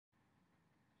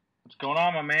What's going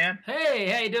on, my man? Hey,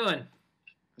 how you doing?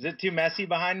 Is it too messy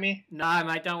behind me? No,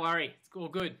 mate, don't worry. It's all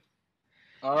good.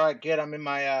 All right, good. I'm in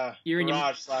my You're in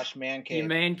garage slash man your cave.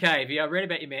 man cave. Yeah, I read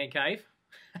about your man cave.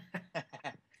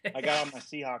 I got all my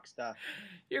Seahawk stuff.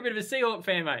 You're a bit of a Seahawk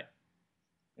fan, mate.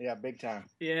 Yeah, big time.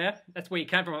 Yeah, that's where you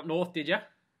came from up north, did you?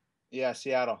 Yeah,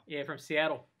 Seattle. Yeah, from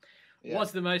Seattle. Yeah,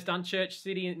 Was the most unchurched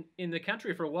city in the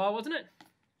country for a while, wasn't it?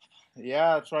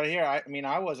 yeah, that's right here. I mean,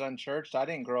 I was unchurched. I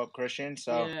didn't grow up Christian,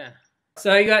 so Yeah.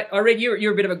 So I read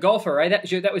you're a bit of a golfer, eh?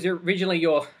 That was originally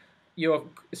your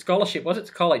scholarship, was it,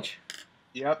 to college?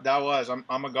 yep, that was.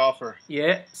 I'm a golfer.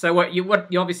 Yeah. So you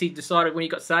obviously decided when you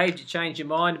got saved, you changed your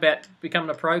mind about becoming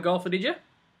a pro golfer, did you?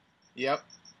 Yep,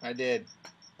 I did.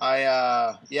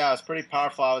 Yeah, it was pretty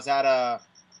powerful. I was at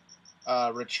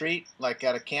a retreat, like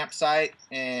at a campsite,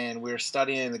 and we were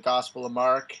studying the Gospel of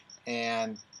Mark,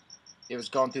 and it was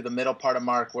going through the middle part of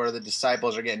Mark where the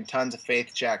disciples are getting tons of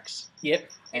faith checks. Yep.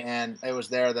 And it was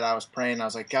there that I was praying. I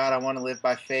was like, God, I want to live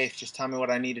by faith. Just tell me what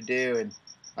I need to do. And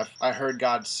I heard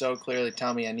God so clearly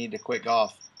tell me I need to quit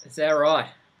golf. Is that right?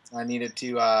 I needed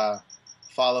to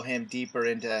follow him deeper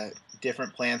into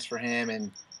different plans for him.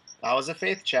 And that was a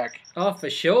faith check. Oh, for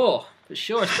sure. For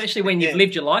sure, especially when you've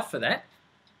lived your life for that.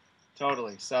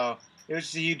 Totally. So it was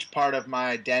just a huge part of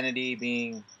my identity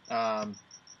being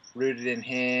rooted in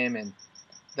him. And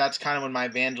that's kind of when my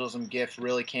evangelism gift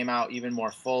really came out even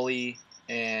more fully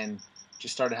and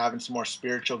just started having some more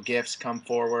spiritual gifts come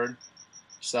forward.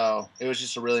 So it was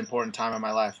just a really important time in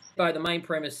my life. Beau, the main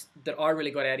premise that I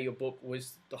really got out of your book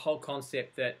was the whole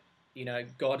concept that,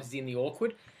 God is in the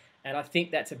awkward. And I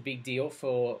think that's a big deal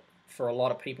for a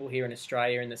lot of people here in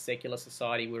Australia, in the secular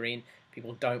society we're in.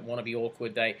 People don't want to be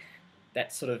awkward.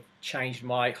 That sort of changed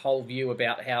my whole view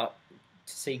about how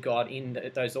to see God in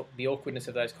the awkwardness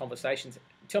of those conversations.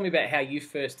 Tell me about how you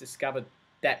first discovered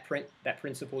that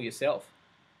principle yourself.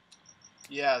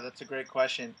 Yeah, that's a great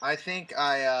question. I think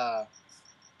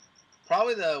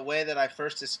probably the way that I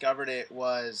first discovered it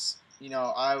was,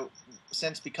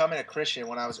 since becoming a Christian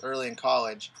when I was early in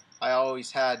college, I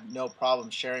always had no problem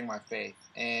sharing my faith.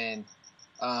 And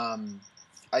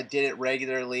I did it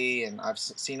regularly, and I've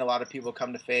seen a lot of people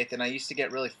come to faith. And I used to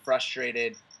get really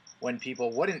frustrated when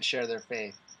people wouldn't share their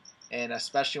faith. And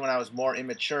especially when I was more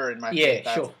immature in my faith.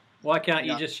 Yeah, sure. Why can't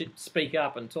you just speak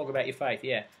up and talk about your faith?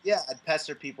 Yeah. Yeah, I'd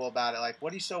pester people about it. Like,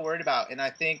 what are you so worried about? And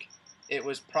I think it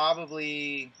was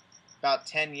probably about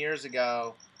 10 years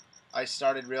ago I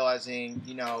started realizing,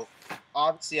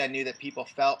 obviously I knew that people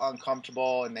felt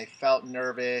uncomfortable and they felt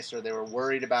nervous or they were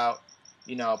worried about,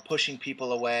 pushing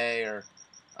people away or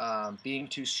being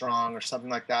too strong or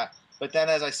something like that. But then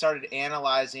as I started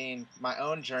analyzing my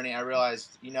own journey, I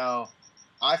realized,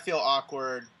 I feel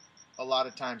awkward a lot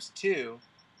of times too,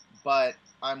 but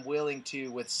I'm willing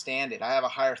to withstand it. I have a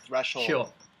higher threshold, Sure.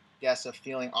 Yes, of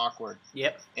feeling awkward.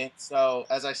 Yep. And so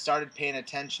as I started paying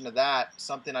attention to that,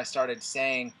 something I started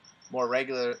saying more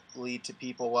regularly to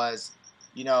people was,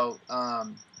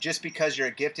 just because you're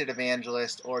a gifted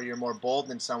evangelist or you're more bold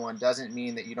than someone doesn't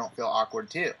mean that you don't feel awkward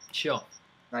too. Sure.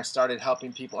 And I started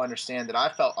helping people understand that I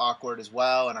felt awkward as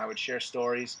well, and I would share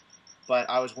stories, but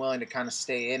I was willing to kind of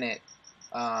stay in it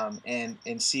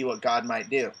and see what God might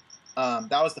do.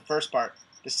 That was the first part.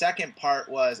 The second part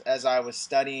was as I was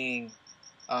studying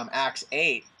Acts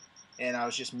 8, and I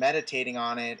was just meditating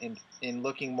on it and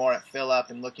looking more at Philip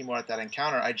and looking more at that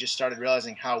encounter, I just started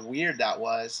realizing how weird that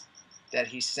was, that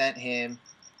he sent him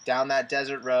down that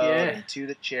desert road and to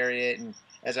the chariot. And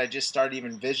as I just started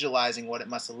even visualizing what it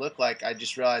must have looked like, I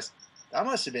just realized that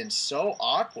must have been so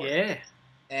awkward. Yeah.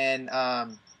 And,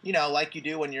 like you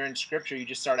do when you're in Scripture, you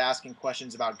just start asking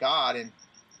questions about God. And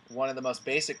one of the most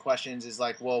basic questions is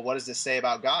like, well, what does this say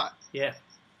about God? Yeah.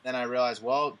 Then I realized,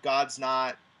 well, God's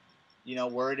not,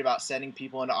 worried about sending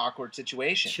people into awkward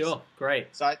situations. Sure. Great.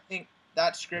 So I think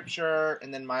that Scripture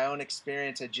and then my own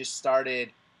experience, I just started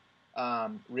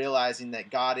realizing that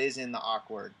God is in the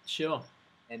awkward. Sure.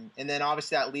 And then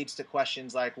obviously that leads to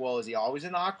questions like, well, is he always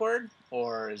in the awkward?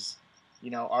 Or is,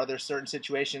 are there certain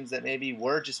situations that maybe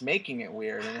we're just making it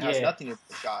weird and it has nothing to do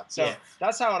with God? So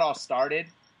that's how it all started.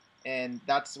 And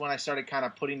that's when I started kind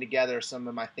of putting together some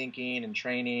of my thinking and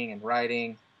training and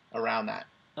writing around that.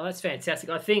 Oh, that's fantastic.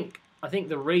 I think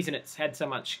the reason it's had so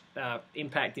much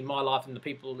impact in my life and the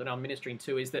people that I'm ministering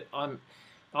to is that I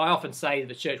often say to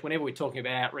the church, whenever we're talking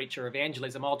about outreach or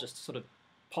evangelism, I'll just sort of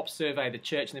pop survey the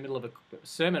church in the middle of a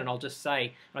sermon, and I'll just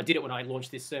say, and I did it when I launched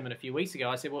this sermon a few weeks ago,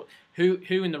 I said, well, who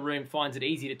in the room finds it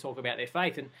easy to talk about their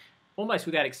faith? And almost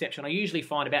without exception, I usually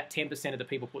find about 10% of the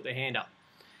people put their hand up.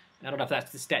 I don't know if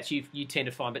that's the stats you tend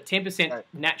to find, but 10%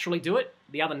 naturally do it.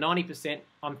 The other 90%,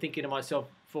 I'm thinking to myself,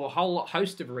 for a whole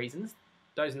host of reasons,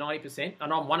 those 90%,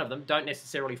 and I'm one of them, don't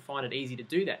necessarily find it easy to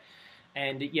do that.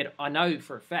 And yet I know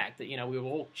for a fact that, we were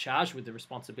all charged with the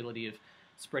responsibility of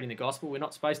spreading the gospel. We're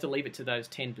not supposed to leave it to those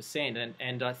 10%.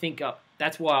 And I think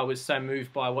that's why I was so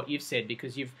moved by what you've said,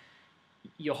 because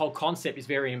your whole concept is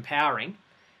very empowering,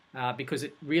 because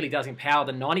it really does empower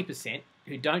the 90%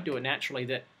 who don't do it naturally,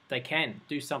 that they can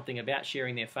do something about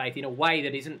sharing their faith in a way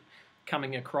that isn't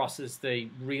coming across as the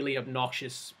really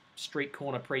obnoxious street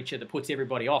corner preacher that puts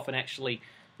everybody off, and actually,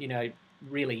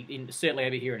 really, certainly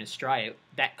over here in Australia,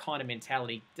 that kind of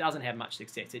mentality doesn't have much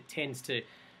success. It tends to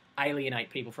alienate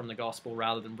people from the gospel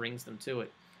rather than brings them to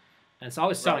it. And so I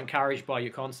was so encouraged by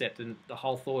your concept and the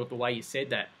whole thought of the way you said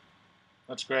that.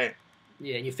 That's great.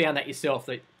 Yeah, and you found that yourself,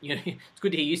 that, it's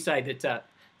good to hear you say that,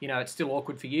 it's still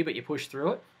awkward for you, but you push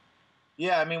through it.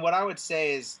 Yeah, I mean, what I would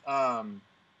say is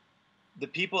the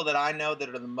people that I know that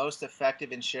are the most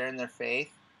effective in sharing their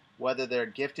faith, whether they're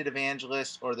gifted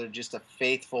evangelists or they're just a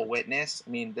faithful witness. I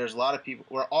mean, there's a lot of people.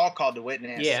 We're all called to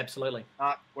witness. Yeah, absolutely.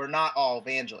 We're not all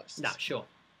evangelists. No, sure.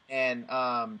 And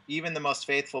even the most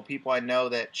faithful people I know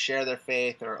that share their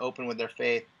faith or open with their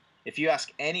faith, if you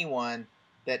ask anyone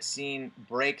that's seen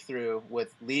breakthrough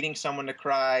with leading someone to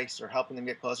Christ or helping them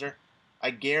get closer, I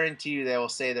guarantee you they will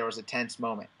say there was a tense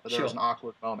moment or there was an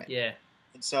awkward moment. Yeah.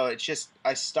 And so it's just,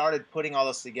 I started putting all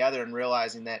this together and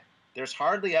realizing that there's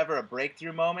hardly ever a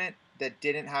breakthrough moment that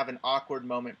didn't have an awkward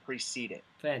moment precede it.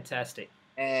 Fantastic.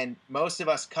 And most of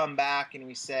us come back and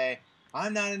we say,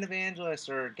 I'm not an evangelist,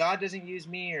 or God doesn't use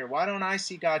me, or why don't I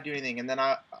see God do anything? And then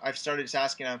I've started just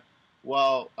asking them,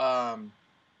 well,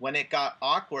 when it got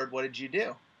awkward, what did you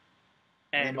do?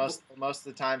 And most of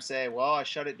the time say, well, I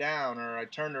shut it down, or I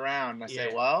turned around. And I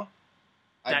say, well,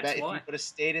 I bet if you would have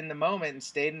stayed in the moment and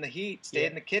stayed in the heat, stayed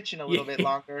in the kitchen a little bit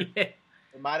longer, it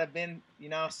might have been,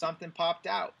 something popped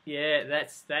out. Yeah,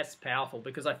 that's powerful,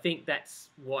 because I think that's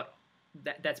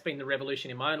been the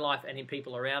revolution in my own life and in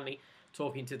people around me,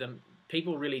 talking to them.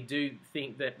 People really do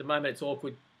think that the moment it's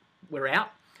awkward, we're out.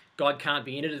 God can't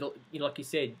be in it. Like you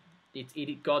said,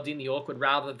 God's in the awkward,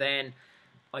 rather than,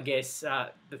 I guess,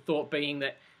 the thought being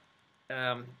that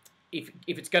if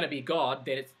it's going to be God,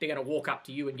 then they're going to walk up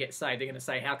to you and get saved. They're going to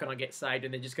say, how can I get saved?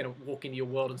 And they're just going to walk into your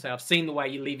world and say, I've seen the way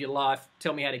you live your life.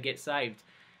 Tell me how to get saved.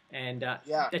 And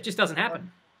that just doesn't happen.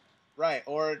 Right.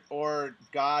 Or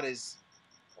God is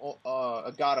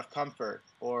a God of comfort,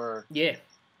 or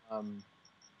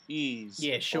ease.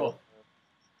 Yeah, sure.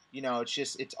 Or,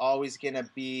 it's always going to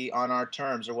be on our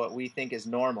terms, or what we think is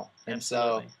normal. And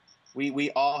Absolutely. So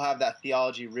we all have that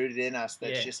theology rooted in us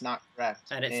that's just not correct.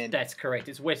 And that's correct.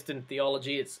 It's Western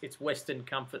theology. It's Western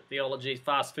comfort theology,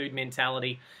 fast food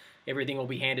mentality. Everything will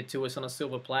be handed to us on a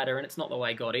silver platter, and it's not the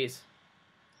way God is.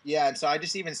 Yeah, and so I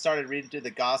just even started reading through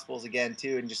the Gospels again,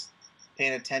 too, and just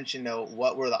paying attention to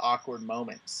what were the awkward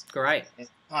moments. Great. And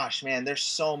gosh, man, there's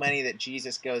so many that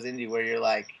Jesus goes into where you're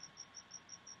like,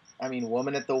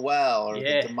 woman at the well, or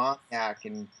the demoniac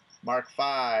in Mark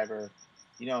 5, or,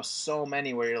 so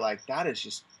many where you're like, that is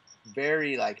just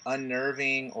very,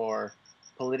 unnerving or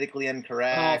politically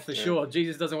incorrect. Oh, for sure.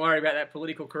 Jesus doesn't worry about that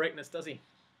political correctness, does he?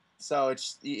 So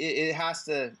it has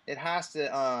to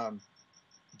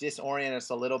disorient us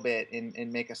a little bit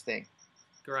and make us think.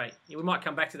 Great. Yeah, we might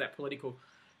come back to that political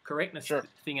correctness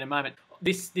thing in a moment.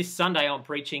 This Sunday I'm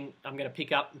preaching, I'm going to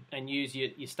pick up and use your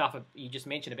stuff you just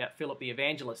mentioned about Philip the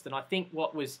evangelist. And I think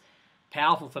what was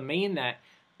powerful for me in that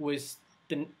was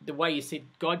the way you said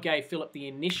God gave Philip the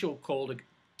initial call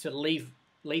to leave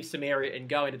Samaria and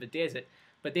go into the desert.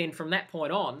 But then from that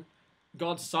point on,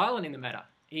 God's silent in the matter.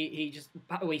 He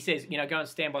says, go and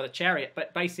stand by the chariot.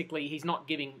 But basically, he's not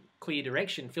giving clear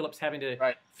direction. Philip's having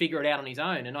to figure it out on his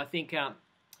own. And I think,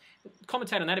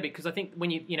 commentate on that a bit, because I think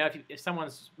when if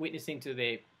someone's witnessing to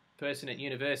their person at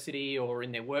university or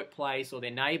in their workplace or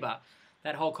their neighbour,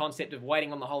 that whole concept of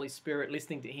waiting on the Holy Spirit,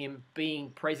 listening to Him, being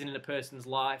present in a person's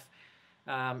life,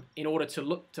 in order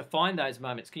to find those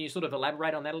moments. Can you sort of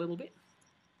elaborate on that a little bit?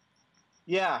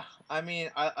 Yeah,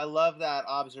 I love that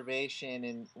observation,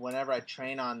 and whenever I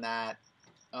train on that,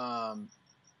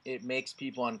 it makes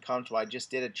people uncomfortable. I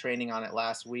just did a training on it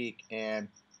last week, and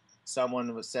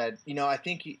someone said, I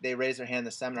think they raised their hand in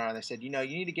the seminar, and they said, you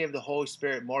need to give the Holy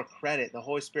Spirit more credit. The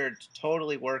Holy Spirit's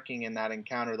totally working in that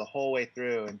encounter the whole way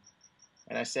through.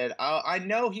 And I said, I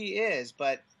know He is,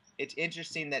 but it's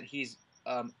interesting that He's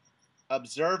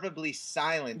observably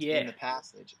silent in the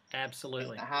passage.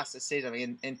 Absolutely. It has to say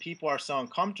something. And people are so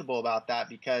uncomfortable about that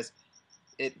because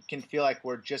it can feel like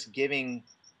we're just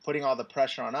putting all the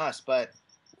pressure on us. But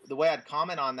the way I'd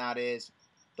comment on that is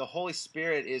the Holy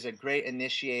Spirit is a great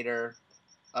initiator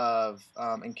of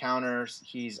encounters.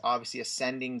 He's obviously a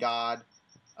sending God.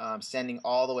 sending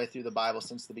all the way through the Bible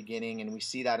since the beginning, and we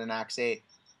see that in Acts 8.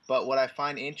 But what I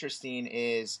find interesting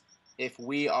is if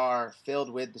we are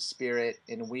filled with the Spirit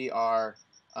and we are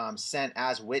sent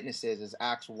as witnesses, as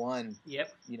Acts 1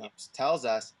 tells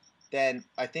us, then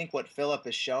I think what Philip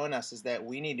is showing us is that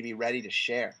we need to be ready to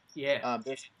share. Yeah.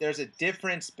 There's a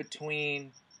difference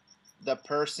between the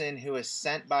person who is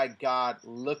sent by God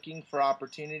looking for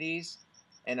opportunities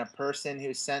and a person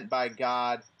who's sent by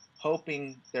God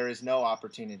hoping there is no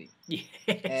opportunity. Yes.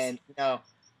 And,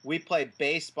 we play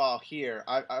baseball here.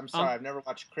 I'm sorry, I've never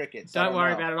watched cricket. So don't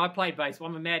worry about it. I play baseball.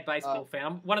 I'm a mad baseball fan.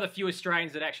 I'm one of the few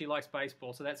Australians that actually likes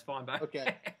baseball, so that's fine, Beau.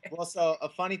 Okay. Well, so a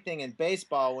funny thing in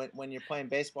baseball, when you're playing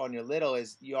baseball and you're little,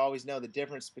 is you always know the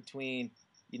difference between,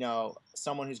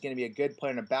 someone who's going to be a good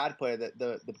player and a bad player.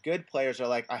 The good players are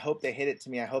like, I hope they hit it to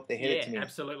me. I hope they hit it to me.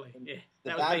 Absolutely. Yeah,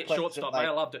 that was me at shortstop. I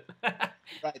loved it.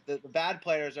 Right. The bad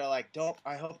players are like,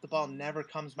 I hope the ball never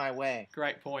comes my way.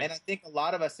 Great point. And I think a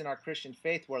lot of us in our Christian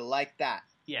faith, we're like that.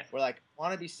 Yeah. We're like, I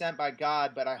want to be sent by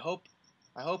God, but I hope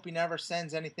he never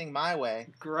sends anything my way.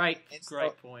 Great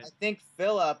point. I think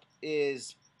Philip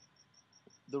is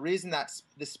the reason that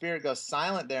the Spirit goes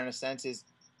silent there in a sense is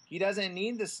he doesn't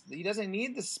need this. He doesn't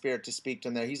need the Spirit to speak to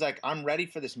him there. He's like, I'm ready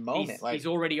for this moment. He's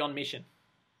already on mission.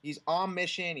 He's on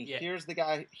mission. He hears the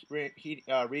guy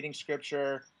reading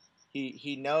scripture.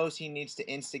 He knows he needs to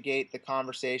instigate the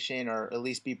conversation or at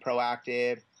least be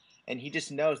proactive. And he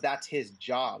just knows that's his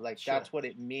job. That's what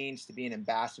it means to be an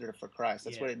ambassador for Christ.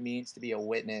 That's what it means to be a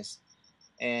witness.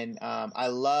 And I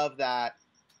love that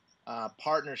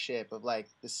partnership of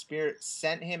the Spirit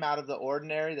sent him out of the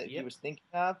ordinary that he was thinking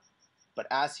of. But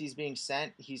as he's being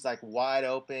sent, he's wide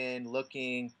open,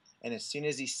 looking. And as soon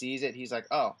as he sees it, he's like,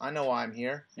 oh, I know why I'm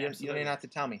here. You don't even have to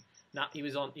tell me. No, he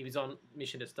was on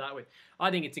mission to start with. I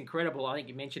think it's incredible. I think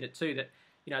you mentioned it too,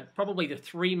 that probably the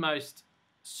three most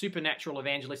supernatural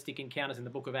evangelistic encounters in the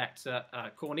book of Acts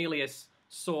are Cornelius,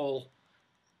 Saul,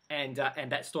 and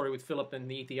that story with Philip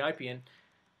and the Ethiopian.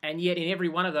 And yet in every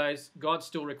one of those, God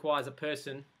still requires a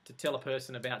person to tell a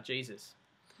person about Jesus.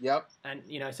 Yep. And,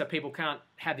 so people can't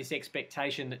have this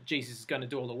expectation that Jesus is going to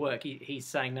do all the work. He's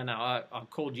saying, no, I've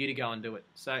called you to go and do it.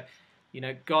 So,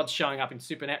 God's showing up in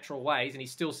supernatural ways, and he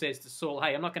still says to Saul,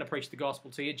 hey, I'm not going to preach the gospel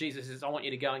to you. Jesus says, I want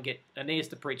you to go and get Aeneas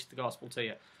to preach the gospel to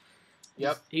you.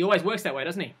 Yep. He always works that way,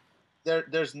 doesn't he?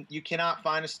 You cannot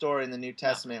find a story in the New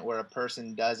Testament where a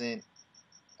person doesn't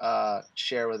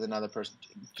share with another person.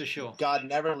 For sure. God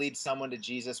never leads someone to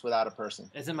Jesus without a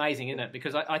person. It's amazing, isn't it?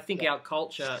 Because I think our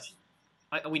culture...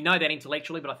 we know that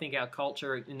intellectually, but I think our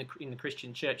culture in the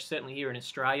Christian church, certainly here in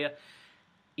Australia,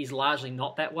 is largely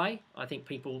not that way. I think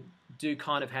people do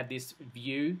kind of have this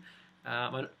view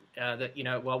that,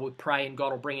 we pray and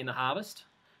God will bring in the harvest,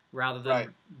 rather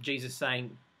than Jesus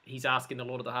saying he's asking the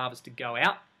Lord of the harvest to go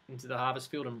out into the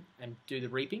harvest field and do the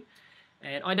reaping.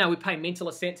 And I know we pay mental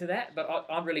assent to that, but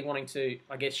I'm really wanting to,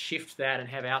 shift that and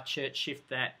have our church shift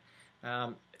that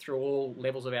through all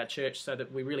levels of our church so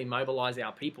that we really mobilize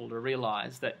our people to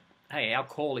realize that, hey, our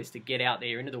call is to get out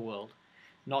there into the world,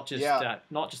 not just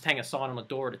hang a sign on a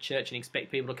door at a church and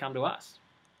expect people to come to us.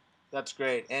 That's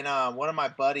great. And one of my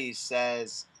buddies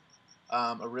says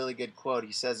a really good quote.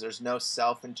 He says, there's no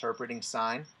self-interpreting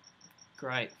sign.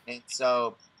 Great. And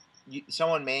so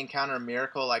someone may encounter a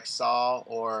miracle like Saul,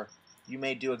 or you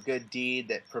may do a good deed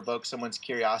that provokes someone's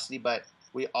curiosity, but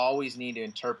we always need to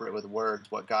interpret with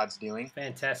words what God's doing.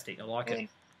 Fantastic. I like it.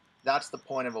 That's the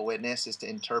point of a witness, is to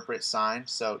interpret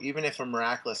signs. So even if a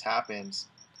miraculous happens,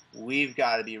 we've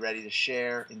got to be ready to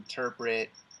share, interpret,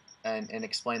 and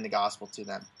explain the gospel to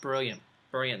them. Brilliant.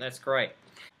 That's great.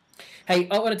 Hey,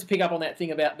 I wanted to pick up on that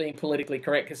thing about being politically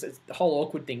correct, because it's the whole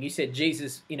awkward thing. You said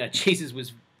Jesus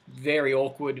was very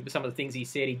awkward with some of the things he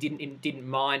said. He didn't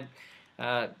mind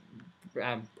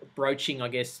broaching,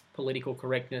 political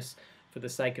correctness for the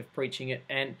sake of preaching it.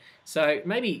 And so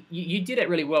maybe you did it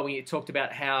really well when you talked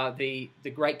about how the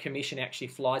Great Commission actually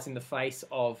flies in the face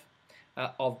of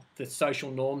the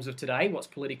social norms of today. What's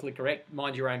politically correct?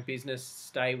 Mind your own business,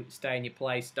 stay in your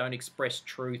place, don't express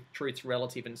truth's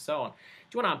relative, and so on.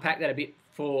 Do you want to unpack that a bit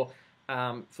for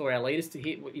our leaders to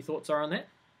hear what your thoughts are on that?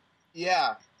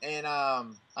 Yeah, and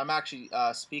I'm actually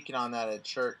speaking on that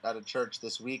at a church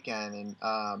this weekend, and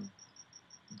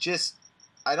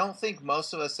I don't think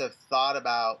most of us have thought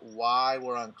about why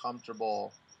we're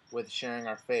uncomfortable with sharing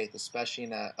our faith, especially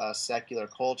in a secular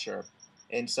culture.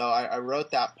 And so I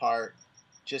wrote that part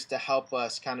just to help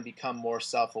us kind of become more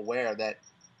self-aware that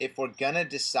if we're going to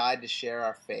decide to share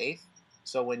our faith,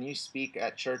 so when you speak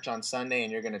at church on Sunday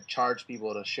and you're going to charge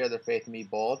people to share their faith and be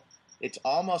bold, it's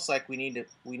almost like we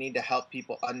need to help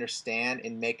people understand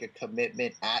and make a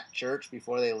commitment at church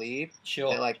before they leave.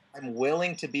 Sure. That, like, I'm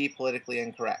willing to be politically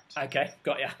incorrect. Okay,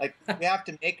 got ya. Like, we have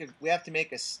to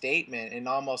make a statement and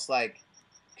almost like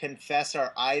confess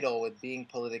our idol with being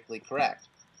politically correct.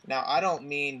 Now, I don't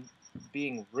mean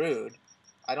being rude.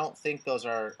 I don't think those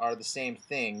are the same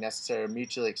thing necessarily,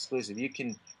 mutually exclusive. You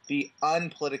can be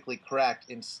unpolitically correct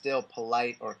and still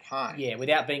polite or kind. Yeah,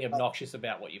 without being obnoxious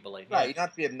about what you believe. Right, Yeah. you don't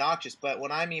have to be obnoxious. But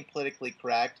when I mean politically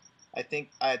correct, I think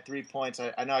I had 3 points.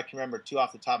 I know I can remember 2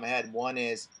 off the top of my head. One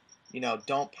is,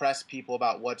 don't press people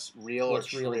about what's real or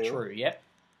true. What's really true, yep.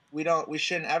 We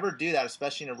shouldn't ever do that,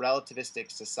 especially in a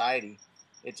relativistic society.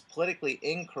 It's politically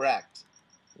incorrect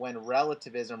when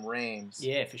relativism reigns.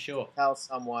 Yeah, for sure. Tell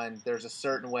someone there's a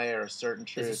certain way or a certain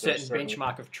truth. There's a certain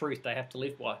benchmark of truth they have to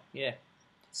live by. Yeah.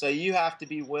 So you have to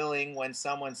be willing when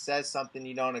someone says something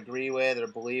you don't agree with or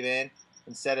believe in,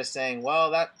 instead of saying, well,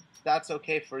 that's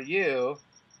okay for you,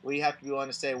 we have to be willing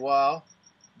to say, well,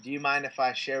 do you mind if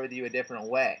I share with you a different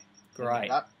way? Great.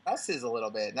 That presses a little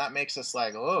bit, and that makes us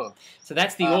like, oh. So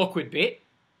that's the awkward bit,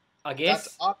 I guess.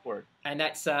 That's awkward. And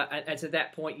that's and so at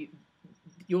that point,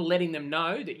 you're letting them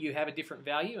know that you have a different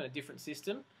value and a different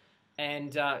system,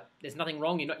 and there's nothing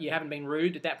wrong. You haven't been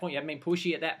rude at that point. You haven't been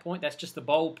pushy at that point. That's just the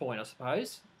bold point, I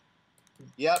suppose.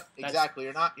 Yep, exactly.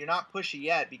 You're not pushy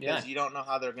yet because you don't know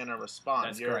how they're going to respond.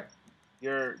 That's correct.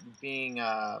 You're being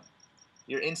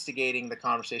you're instigating the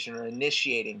conversation or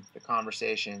initiating the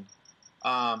conversation.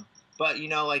 But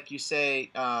like you say,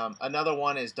 another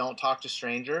one is don't talk to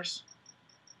strangers.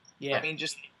 Yeah. I mean,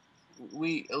 just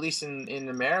at least in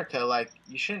America, like,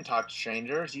 you shouldn't talk to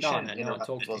strangers. You shouldn't interrupt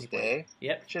people's day.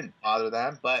 Yep. Shouldn't bother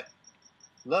them. But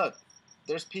look,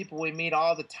 there's people we meet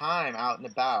all the time out and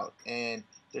about, and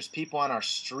there's people on our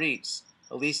streets,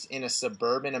 at least in a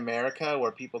suburban America,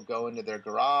 where people go into their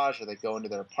garage or they go into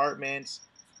their apartments.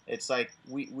 It's like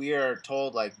we are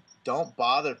told, like, don't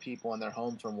bother people when they're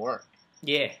home from work.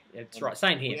 Yeah, that's right.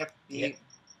 Same here. We have to be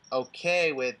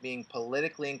okay with being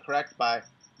politically incorrect by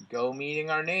go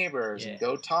meeting our neighbors and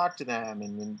go talk to them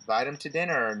and invite them to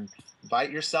dinner and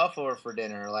invite yourself over for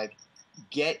dinner. Like,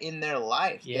 get in their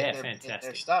life. Yeah, fantastic. In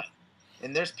their stuff.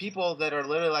 And there's people that are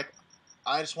literally like,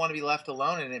 I just want to be left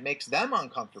alone, and it makes them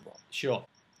uncomfortable. Sure.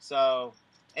 So,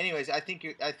 anyways, I think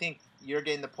you're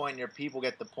getting the point, and your people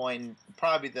get the point. And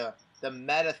probably the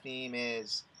meta theme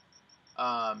is,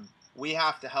 we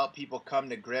have to help people come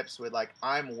to grips with, like,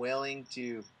 I'm willing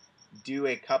to do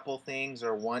a couple things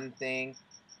or one thing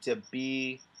to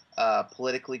be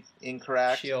politically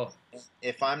incorrect. Sure.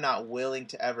 If I'm not willing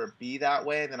to ever be that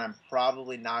way, then I'm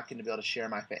probably not going to be able to share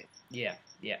my faith. Yeah,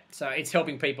 yeah. So it's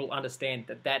helping people understand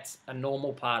that that's a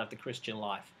normal part of the Christian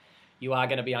life. You are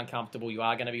going to be uncomfortable. You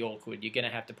are going to be awkward. You're going to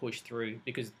have to push through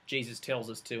because Jesus tells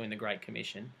us to in the Great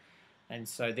Commission. And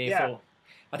so therefore,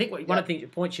 I think one of the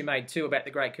points you made too about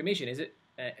the Great Commission is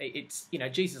it's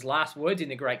Jesus' last words in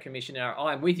the Great Commission are,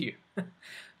 I am with you.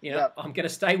 I'm going to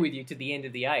stay with you to the end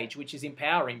of the age, which is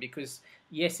empowering because,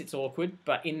 yes, it's awkward,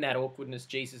 but in that awkwardness,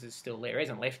 Jesus is still there. He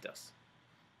hasn't left us.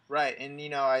 Right. And,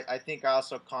 I think I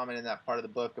also comment in that part of the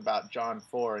book about John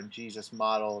 4 and Jesus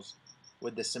models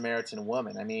with the Samaritan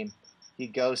woman. I mean, he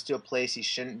goes to a place he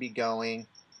shouldn't be going.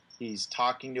 He's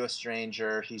talking to a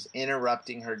stranger. He's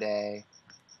interrupting her day.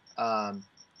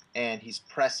 And he's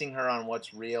pressing her on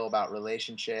what's real about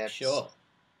relationships. Sure.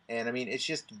 And, I mean, it's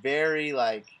just very,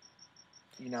 like,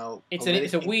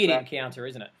 it's a weird encounter,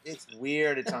 isn't it? It's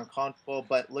weird. It's uncomfortable.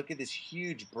 But look at this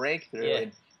huge breakthrough. Yeah.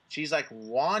 And she's, like,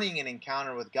 wanting an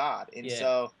encounter with God. And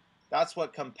so that's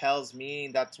what compels me.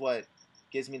 That's what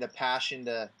gives me the passion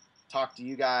to talk to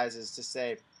you guys, is to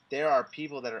say there are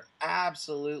people that are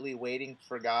absolutely waiting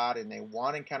for God and they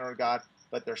want to encounter with God,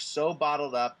 but they're so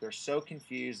bottled up, they're so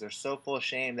confused, they're so full of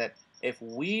shame that if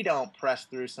we don't press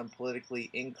through some politically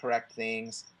incorrect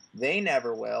things, they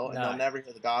never will, and they'll never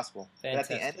hear the gospel. Fantastic.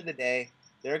 But at the end of the day,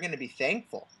 they're going to be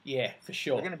thankful. Yeah, for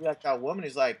sure. They're going to be like that woman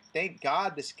who's like, thank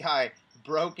God this guy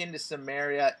broke into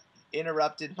Samaria,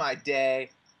 interrupted my day,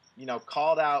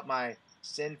 called out my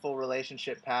sinful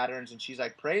relationship patterns, and she's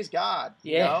like, praise God.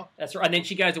 Yeah, that's right. And then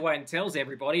she goes away and tells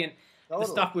everybody, and Totally.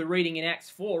 The stuff we're reading in Acts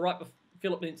 4, right before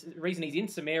Philip, the reason he's in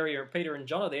Samaria and Peter and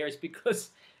John are there is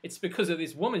because of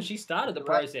this woman. She started the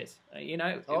process. Totally.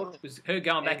 It was her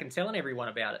going back and telling everyone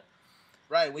about it.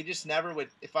 Right. We just never would.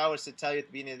 If I was to tell you at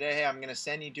the beginning of the day, hey, I'm going to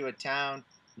send you to a town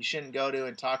you shouldn't go to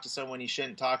and talk to someone you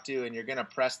shouldn't talk to, and you're going to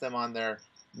press them on their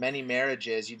many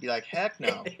marriages, you'd be like, heck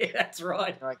no. Yeah, that's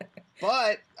right.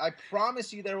 But I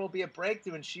promise you there will be a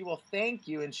breakthrough, and she will thank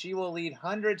you, and she will lead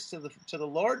hundreds to the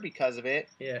Lord because of it.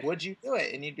 Yeah. Would you do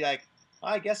it? And you'd be like,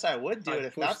 I guess I would do it I'd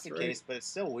if push that's the through. case, but it's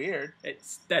still weird.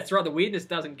 That's right. The weirdness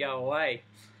doesn't go away.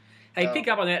 Hey, So pick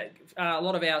up on that. A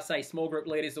lot of our, say, small group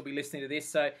leaders will be listening to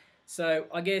this. So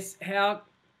I guess how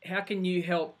can you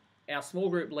help our small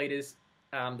group leaders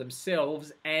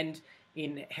themselves, and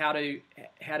in how to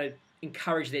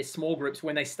encourage their small groups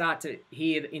when they start to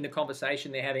hear in the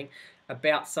conversation they're having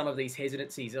about some of these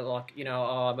hesitancies, like,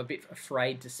 oh, I'm a bit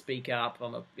afraid to speak up,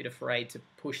 I'm a bit afraid to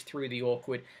push through the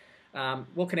awkward.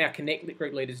 What can our connect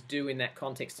group leaders do in that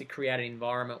context to create an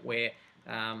environment where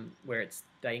it's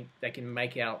they can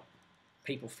make our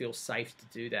people feel safe to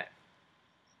do that?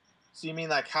 So you mean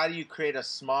like how do you create a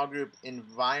small group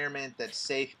environment that's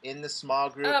safe in the small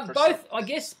group? For Both, I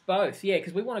guess both, yeah,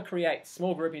 because we want to create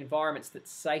small group environments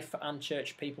that's safe for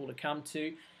unchurched people to come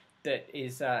to, that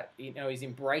is is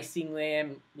embracing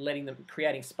them, letting them,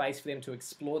 creating space for them to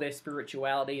explore their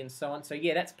spirituality and so on. So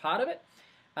yeah, that's part of it.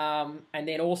 And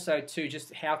then also too,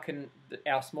 just how can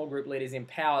our small group leaders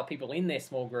empower people in their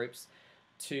small groups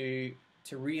to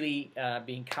really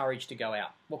be encouraged to go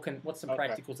out? What's some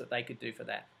practicals that they could do for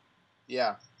that?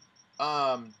 Yeah.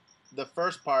 The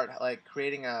first part, like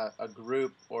creating a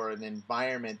group or an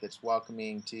environment that's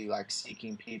welcoming to like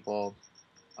seeking people.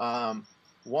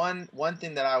 One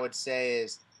thing that I would say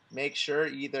is make sure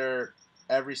either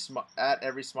at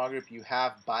every small group you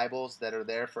have Bibles that are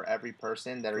there for every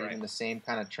person that are even the same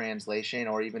kind of translation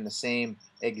or even the same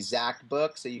exact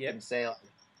book, so you can say like,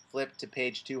 flip to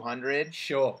page 200.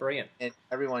 Sure, brilliant. And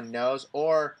everyone knows.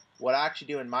 Or what I actually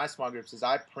do in my small groups is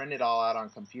I print it all out on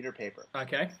computer paper.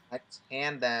 Okay. I just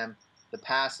hand them the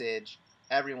passage,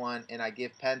 everyone, and I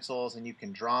give pencils and you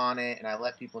can draw on it, and I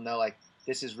let people know like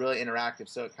this is really interactive.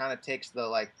 So it kind of takes the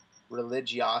like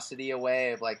religiosity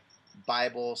away of like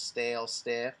Bible stale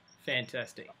stiff.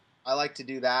 Fantastic. I like to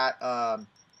do that.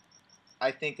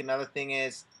 I think another thing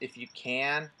is if you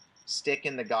can stick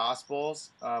in the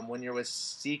Gospels when you're with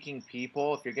seeking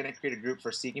people. If you're going to create a group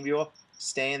for seeking people,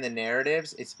 stay in the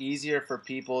narratives. It's easier for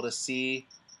people to see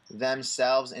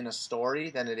themselves in a story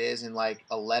than it is in like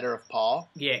a letter of Paul.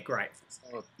 Yeah, great.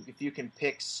 So if you can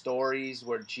pick stories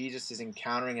where Jesus is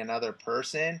encountering another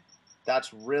person,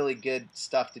 that's really good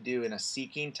stuff to do in a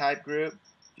seeking type group.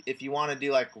 If you want to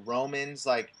do like Romans,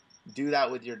 like do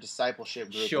that with your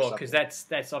discipleship group. Sure, because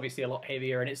that's obviously a lot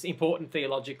heavier and it's important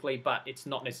theologically, but it's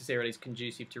not necessarily as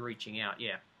conducive to reaching out.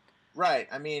 Yeah. Right.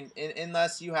 I mean,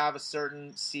 unless you have a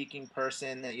certain seeking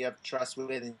person that you have trust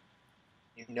with and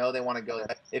you know they want to go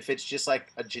there. If it's just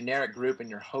like a generic group and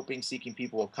you're hoping seeking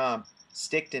people will come,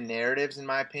 stick to narratives, in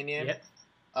my opinion. Yep.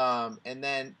 And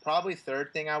then probably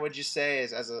third thing I would just say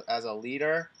is as a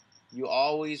leader, you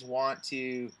always want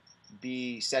to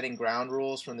be setting ground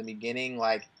rules from the beginning.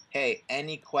 Like, hey,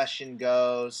 any question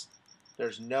goes.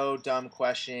 There's no dumb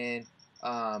question.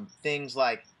 Things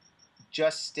like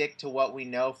just stick to what we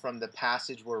know from the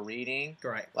passage we're reading.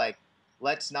 Great. Like,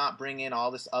 let's not bring in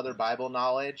all this other Bible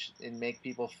knowledge and make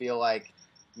people feel like,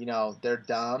 they're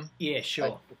dumb. Yeah, sure.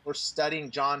 Like, if we're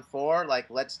studying John 4, like,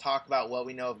 let's talk about what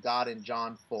we know of God in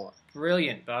John 4.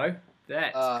 Brilliant, Beau.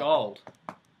 That's gold.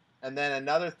 And then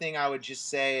another thing I would just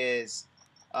say is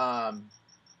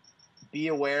be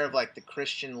aware of, like, the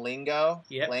Christian lingo,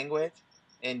 language.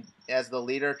 And as the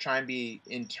leader, try and be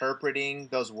interpreting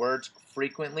those words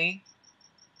frequently.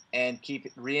 And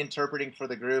keep reinterpreting for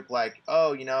the group, like,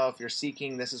 oh, if you're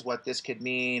seeking, this is what this could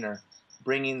mean, or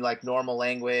bringing like normal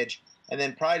language. And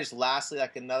then probably just lastly,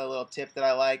 like another little tip that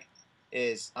I like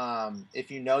is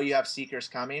if you have seekers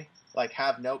coming, like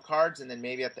have note cards, and then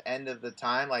maybe at the end of the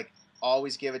time, like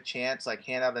always give a chance, like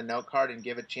hand out the note card and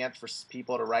give a chance for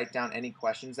people to write down any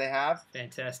questions they have.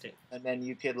 Fantastic. And then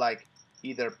you could like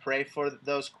either pray for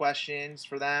those questions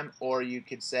for them, or you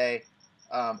could say,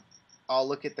 I'll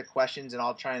look at the questions and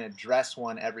I'll try and address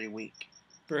one every week.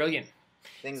 Brilliant.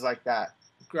 Things like that.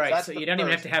 Great. So you don't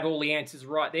even have to have all the answers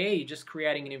right there. You're just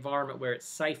creating an environment where it's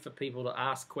safe for people to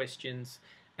ask questions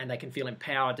and they can feel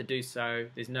empowered to do so.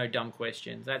 There's no dumb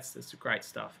questions. That's great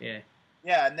stuff. Yeah.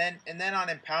 Yeah, and then on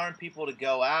empowering people to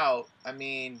go out, I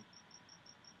mean,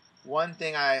 one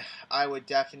thing I would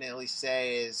definitely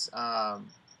say is,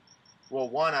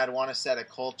 one, I'd want to set a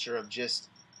culture of just,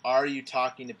 are you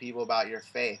talking to people about your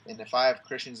faith? And if I have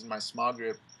Christians in my small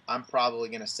group, I'm probably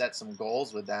going to set some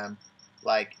goals with them.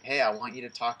 Like, hey, I want you to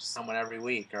talk to someone every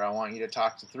week, or I want you to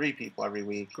talk to 3 people every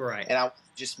week. Right. And I'll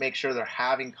just make sure they're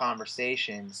having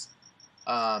conversations.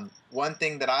 One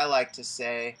thing that I like to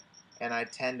say, and I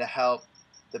tend to help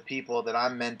the people that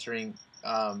I'm mentoring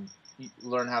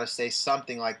learn how to say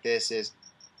something like this is,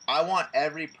 I want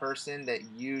every person that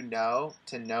you know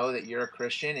to know that you're a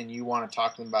Christian and you want to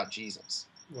talk to them about Jesus.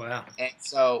 Wow. And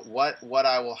so what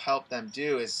I will help them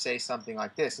do is say something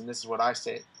like this, and this is what I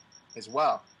say as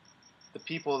well. The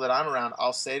people that I'm around,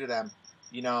 I'll say to them,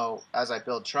 as I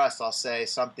build trust, I'll say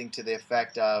something to the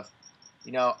effect of,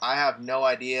 I have no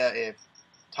idea if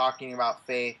talking about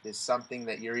faith is something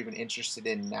that you're even interested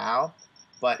in now.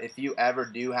 But if you ever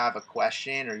do have a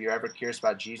question or you're ever curious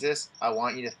about Jesus, I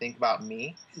want you to think about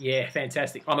me. Yeah,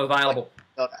 fantastic. I'm Like, available.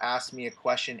 ask me a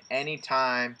question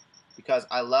anytime because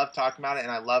I love talking about it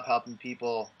and I love helping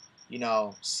people,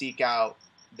 seek out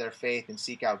their faith and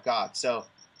seek out God. So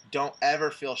don't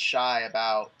ever feel shy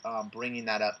about bringing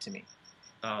that up to me.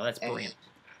 Oh, that's And brilliant.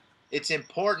 it's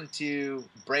important to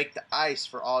break the ice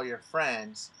for all your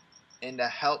friends and to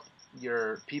help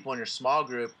your people in your small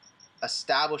group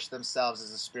establish themselves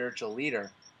as a spiritual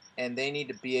leader. And they need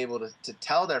to be able to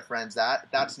tell their friends that.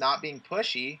 That's not being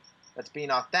pushy, that's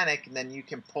being authentic. And then you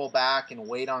can pull back and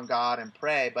wait on God and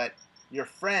pray. But your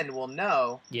friend will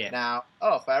know now,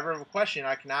 if I ever have a question,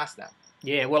 I can ask them.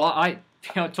 Yeah, well, I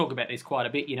talk about this quite a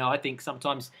bit. I think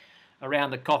sometimes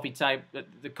around the coffee table,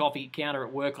 the coffee counter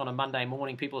at work on a Monday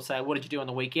morning, people say, "What did you do on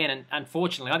the weekend?" And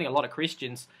unfortunately, I think a lot of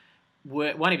Christians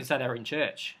won't even say they were in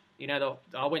church.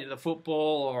 I went to the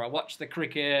football or I watched the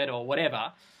cricket or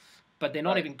whatever, but they're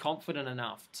not even confident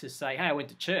enough to say, "Hey, I went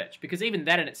to church," because even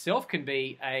that in itself can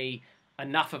be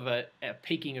enough of a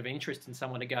piquing of interest in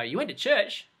someone to go, "You went to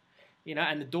church,"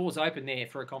 and the door's open there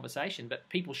for a conversation. But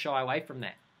people shy away from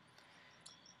that.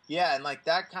 Yeah, and like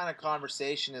that kind of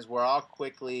conversation is where I'll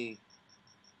quickly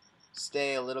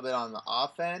stay a little bit on the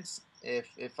offense.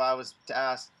 If I was to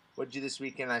ask, "What'd you do this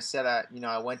weekend?" I said,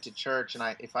 I went to church,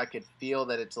 and if I could feel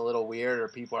that it's a little weird or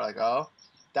people are like, "Oh,"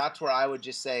 that's where I would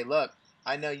just say, "Look,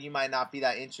 I know you might not be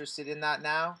that interested in that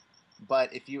now,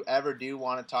 but if you ever do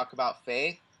want to talk about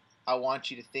faith, I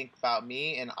want you to think about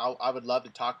me, and I would love to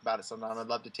talk about it sometime. I'd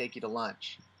love to take you to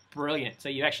lunch." Brilliant. So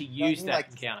you actually use that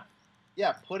encounter.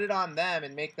 Yeah, put it on them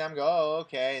and make them go, "Oh,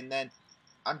 okay." And then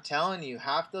I'm telling you,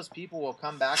 half those people will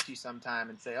come back to you sometime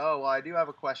and say, "Oh, well, I do have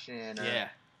a question." Or,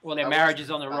 well, their marriage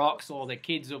is on the rocks, or their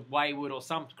kids are wayward, or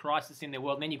some crisis in their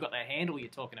world. And then you've got that handle you're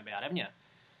talking about, haven't you?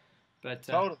 But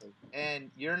totally. And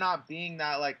you're not being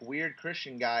that like weird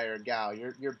Christian guy or gal.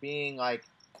 You're being like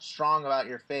strong about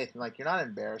your faith, and like you're not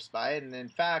embarrassed by it. And in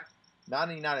fact, not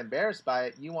only not embarrassed by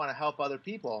it, you want to help other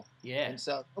people. Yeah. And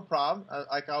so no problem.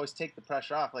 Like I always take the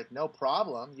pressure off. Like no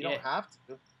problem. You don't have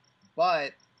to.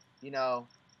 But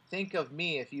think of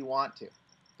me if you want to.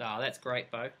 Oh, that's great,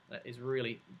 Beau. That is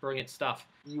really brilliant stuff.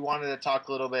 You wanted to talk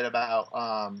a little bit about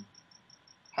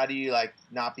how do you like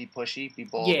not be pushy, be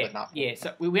bold, but not pushy? Yeah.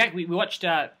 So we watched.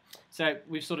 So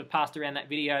we've sort of passed around that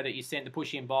video that you sent, the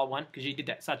pushy and bold one, because you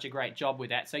did such a great job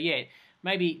with that. So yeah,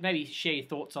 maybe share your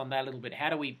thoughts on that a little bit. How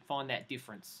do we find that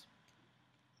difference?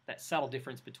 That subtle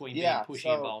difference between being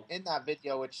pushy and bold. In that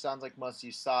video, which sounds like most of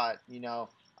you saw it,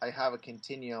 I have a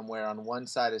continuum where on one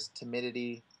side is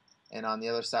timidity and on the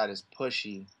other side is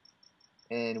pushy.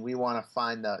 And we want to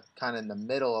find the kind of in the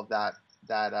middle of that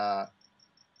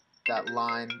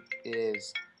line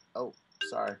is, oh,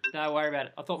 sorry. Don't worry about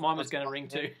it. I thought mine was going to ring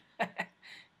too.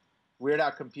 Weird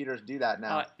how computers do that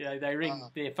now. Yeah, they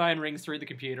ring. Their phone rings through the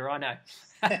computer. I know.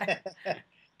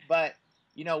 But,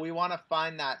 we want to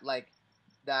find that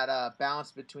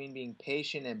balance between being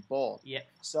patient and bold. Yeah.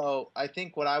 So I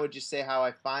think what I would just say how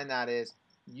I find that is,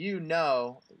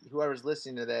 whoever's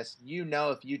listening to this,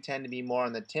 if you tend to be more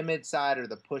on the timid side or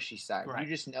the pushy side. Right. You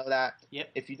just know that. Yep.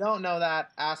 If you don't know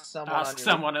that, ask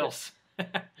someone else.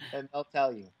 And they'll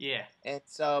tell you. Yeah. And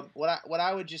so what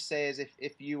I would just say is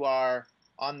if you are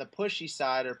on the pushy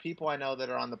side, or people I know that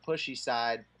are on the pushy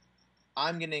side,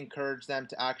 I'm going to encourage them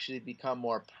to actually become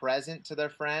more present to their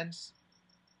friends.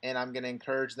 And I'm going to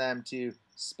encourage them to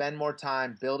spend more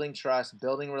time building trust,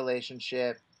 building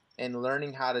relationship, and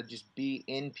learning how to just be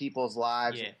in people's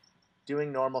lives,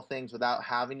 doing normal things without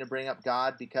having to bring up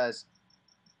God, because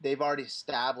they've already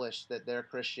established that they're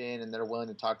Christian and they're willing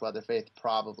to talk about their faith,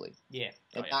 probably. Yeah.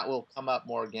 And that will come up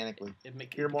more organically.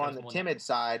 If you're more on the timid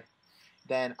side,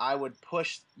 then I would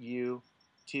push you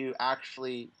to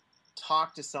actually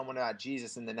talk to someone about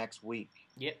Jesus in the next week.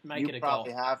 Yep, make it a goal. You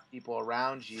probably have people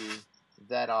around you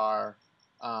that are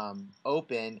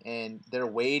open, and they're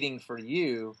waiting for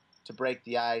you to break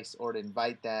the ice or to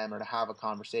invite them or to have a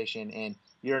conversation, and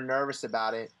you're nervous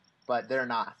about it, but they're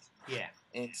not. Yeah.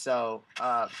 And so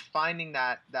finding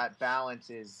that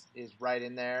balance is right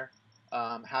in there,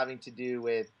 having to do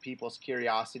with people's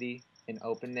curiosity and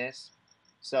openness.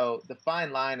 So the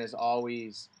fine line is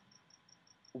always,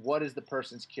 what is the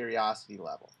person's curiosity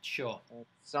level? Sure. If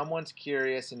someone's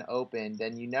curious and open,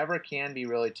 then you never can be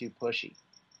really too pushy.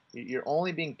 You're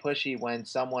only being pushy when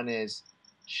someone is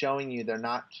showing you they're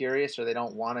not curious or they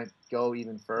don't want to go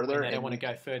even further. When they don't want to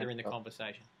go further in the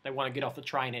conversation. They want to get off the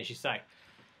train, as you say.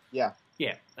 Yeah.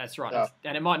 Yeah, that's right. Yeah.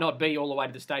 And it might not be all the way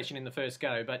to the station in the first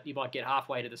go, but you might get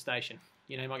halfway to the station.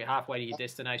 You know, you might get halfway to your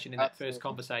destination in that first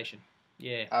conversation.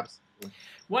 Yeah. Absolutely.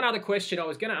 One other question I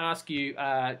was going to ask you,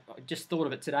 I just thought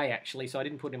of it today actually, so I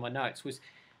didn't put it in my notes, was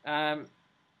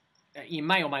you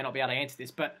may or may not be able to answer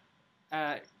this, but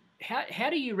how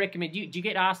do you recommend, do you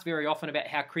get asked very often about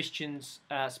how Christians,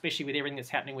 especially with everything that's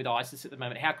happening with ISIS at the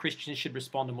moment, how Christians should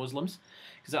respond to Muslims?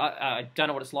 Because I don't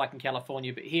know what it's like in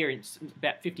California, but here it's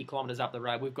about 50 kilometres up the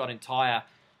road, we've got entire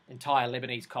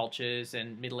Lebanese cultures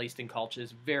and Middle Eastern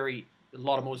cultures, a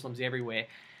lot of Muslims everywhere,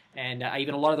 and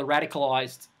even a lot of the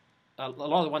radicalised, a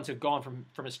lot of the ones who've gone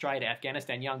from Australia to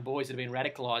Afghanistan, young boys that have been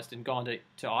radicalised and gone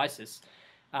to ISIS,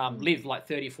 live like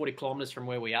 30 or 40 kilometres from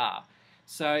where we are.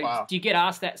 So Wow. Do you get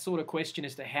asked that sort of question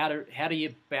as to how do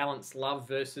you balance love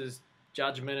versus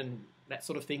judgment and that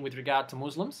sort of thing with regard to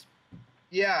Muslims?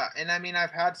 Yeah, and I mean,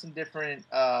 I've had some different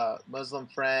Muslim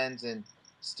friends and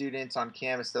students on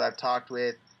campus that I've talked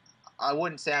with. I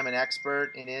wouldn't say I'm an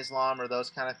expert in Islam or those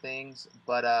kind of things,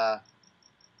 but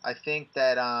I think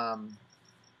that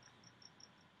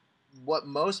what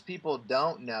most people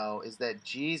don't know is that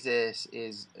Jesus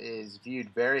is viewed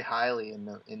very highly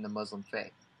in the Muslim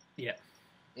faith. Yeah.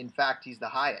 In fact, he's the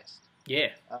highest. Yeah.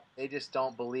 They just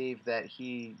don't believe that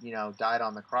he, died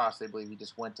on the cross. They believe he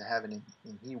just went to heaven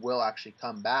and he will actually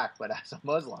come back, but as a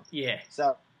Muslim. Yeah.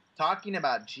 So talking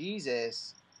about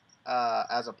Jesus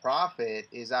as a prophet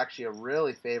is actually a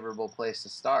really favorable place to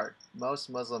start. Most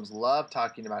Muslims love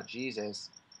talking about Jesus,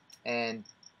 and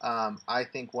I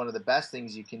think one of the best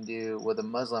things you can do with a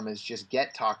Muslim is just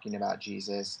get talking about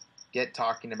Jesus, get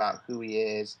talking about who he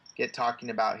is, get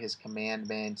talking about his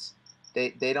commandments.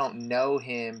 They don't know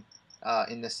him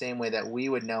in the same way that we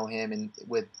would know him, and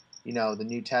with the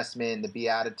New Testament and the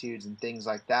Beatitudes and things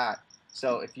like that.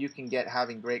 So if you can get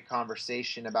having great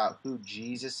conversation about who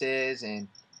Jesus is, and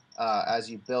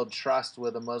as you build trust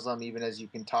with a Muslim, even as you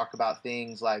can talk about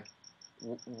things like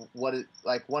one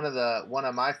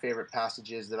of my favorite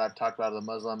passages that I've talked about with a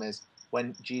Muslim is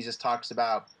when Jesus talks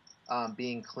about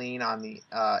being clean on the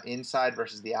inside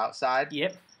versus the outside.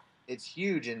 Yep. It's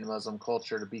huge in Muslim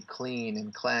culture to be clean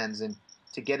and cleansed, and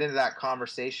to get into that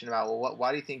conversation about, well,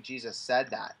 why do you think Jesus said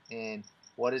that, and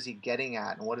what is he getting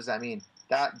at, and what does that mean?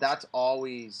 That's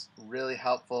always really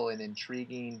helpful and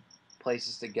intriguing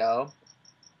places to go.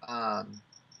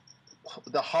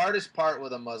 The hardest part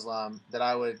with a Muslim that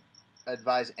I would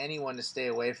advise anyone to stay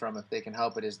away from if they can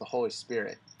help it is the Holy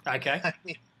Spirit. Okay. I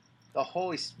mean,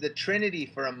 the Trinity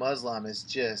for a Muslim is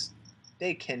just,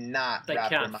 they cannot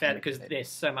wrap their mind fathom, because around it. there's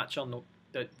so much on the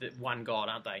one God,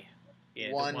 aren't they?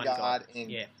 Yeah, one God, and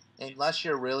yeah. Unless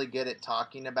you're really good at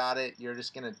talking about it, you're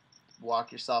just going to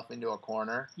walk yourself into a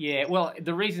corner. Yeah, well,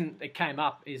 the reason it came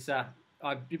up is I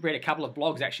read a couple of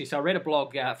blogs, actually. So I read a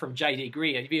blog from J.D.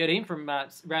 Greer. Have you heard of him, from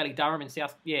Raleigh, Durham in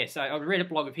South? Yeah, so I read a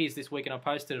blog of his this week, and I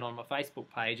posted it on my Facebook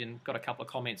page and got a couple of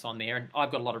comments on there. And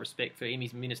I've got a lot of respect for him.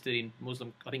 He's ministered in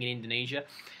Muslim, I think in Indonesia.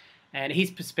 And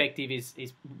his perspective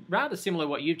is rather similar to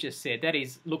what you've just said. That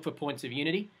is, look for points of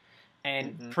unity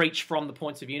and preach from the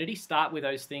points of unity. Start with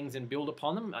those things and build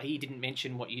upon them. He didn't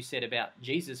mention what you said about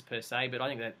Jesus per se, but I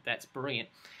think that's brilliant.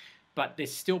 But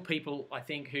there's still people, I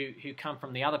think, who come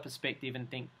from the other perspective and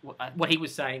think what he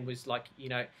was saying was like,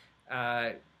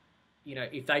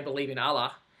 if they believe in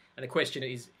Allah, and the question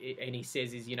is, and he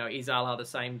says is Allah the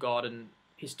same God? And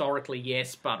historically,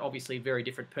 yes, but obviously very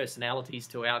different personalities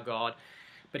to our God.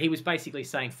 But he was basically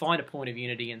saying, find a point of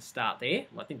unity and start there.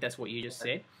 I think that's what you just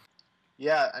said.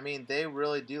 Yeah, I mean, they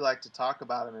really do like to talk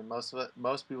about him, and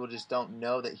most people just don't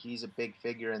know that he's a big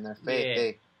figure in their faith.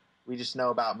 Yeah. We just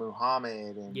know about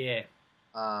Muhammad and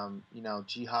jihad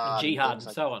And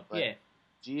so on. But yeah.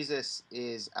 Jesus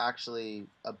is actually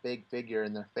a big figure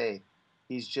in their faith.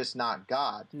 He's just not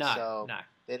God. No.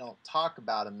 They don't talk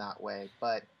about him that way,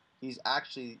 but he's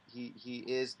actually he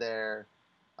is their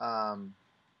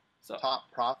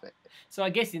top prophet. So I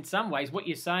guess in some ways what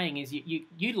you're saying is you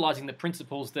utilizing the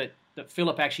principles that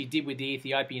Philip actually did with the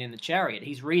Ethiopian in the chariot.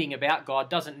 He's reading about God,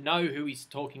 doesn't know who he's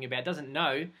talking about, doesn't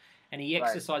know, and he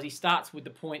exercises. He starts with the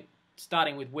point,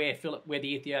 starting with where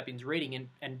the Ethiopian's reading,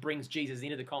 and brings Jesus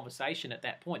into the conversation at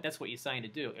that point. That's what you're saying to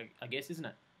do, I guess, isn't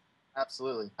it?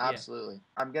 Absolutely. Yeah.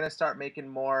 I'm going to start making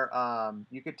more,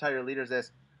 you could tell your leaders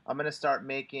this, I'm going to start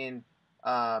making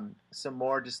some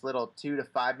more just little 2 to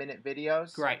 5 minute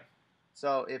videos. Great.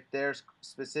 So if there's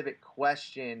specific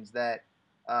questions that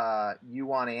you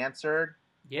want answered,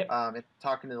 and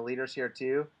talking to the leaders here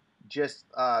too, just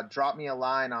drop me a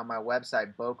line on my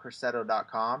website,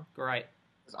 beaucrosetto.com. Great.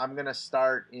 I'm gonna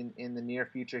start in the near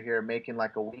future here making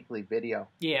like a weekly video.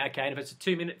 Yeah, okay. And if it's a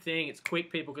 2-minute thing, it's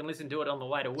quick. People can listen to it on the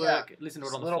way to work, listen to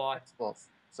it on the fly. Principles.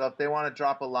 So if they want to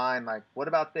drop a line like, "What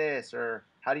about this?" or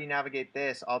 "How do you navigate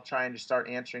this?" I'll try and just start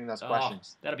answering those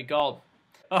questions. That'll be gold.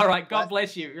 All right. God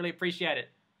bless you. Really appreciate it.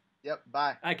 Yep.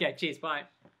 Bye. Okay. Cheers. Bye.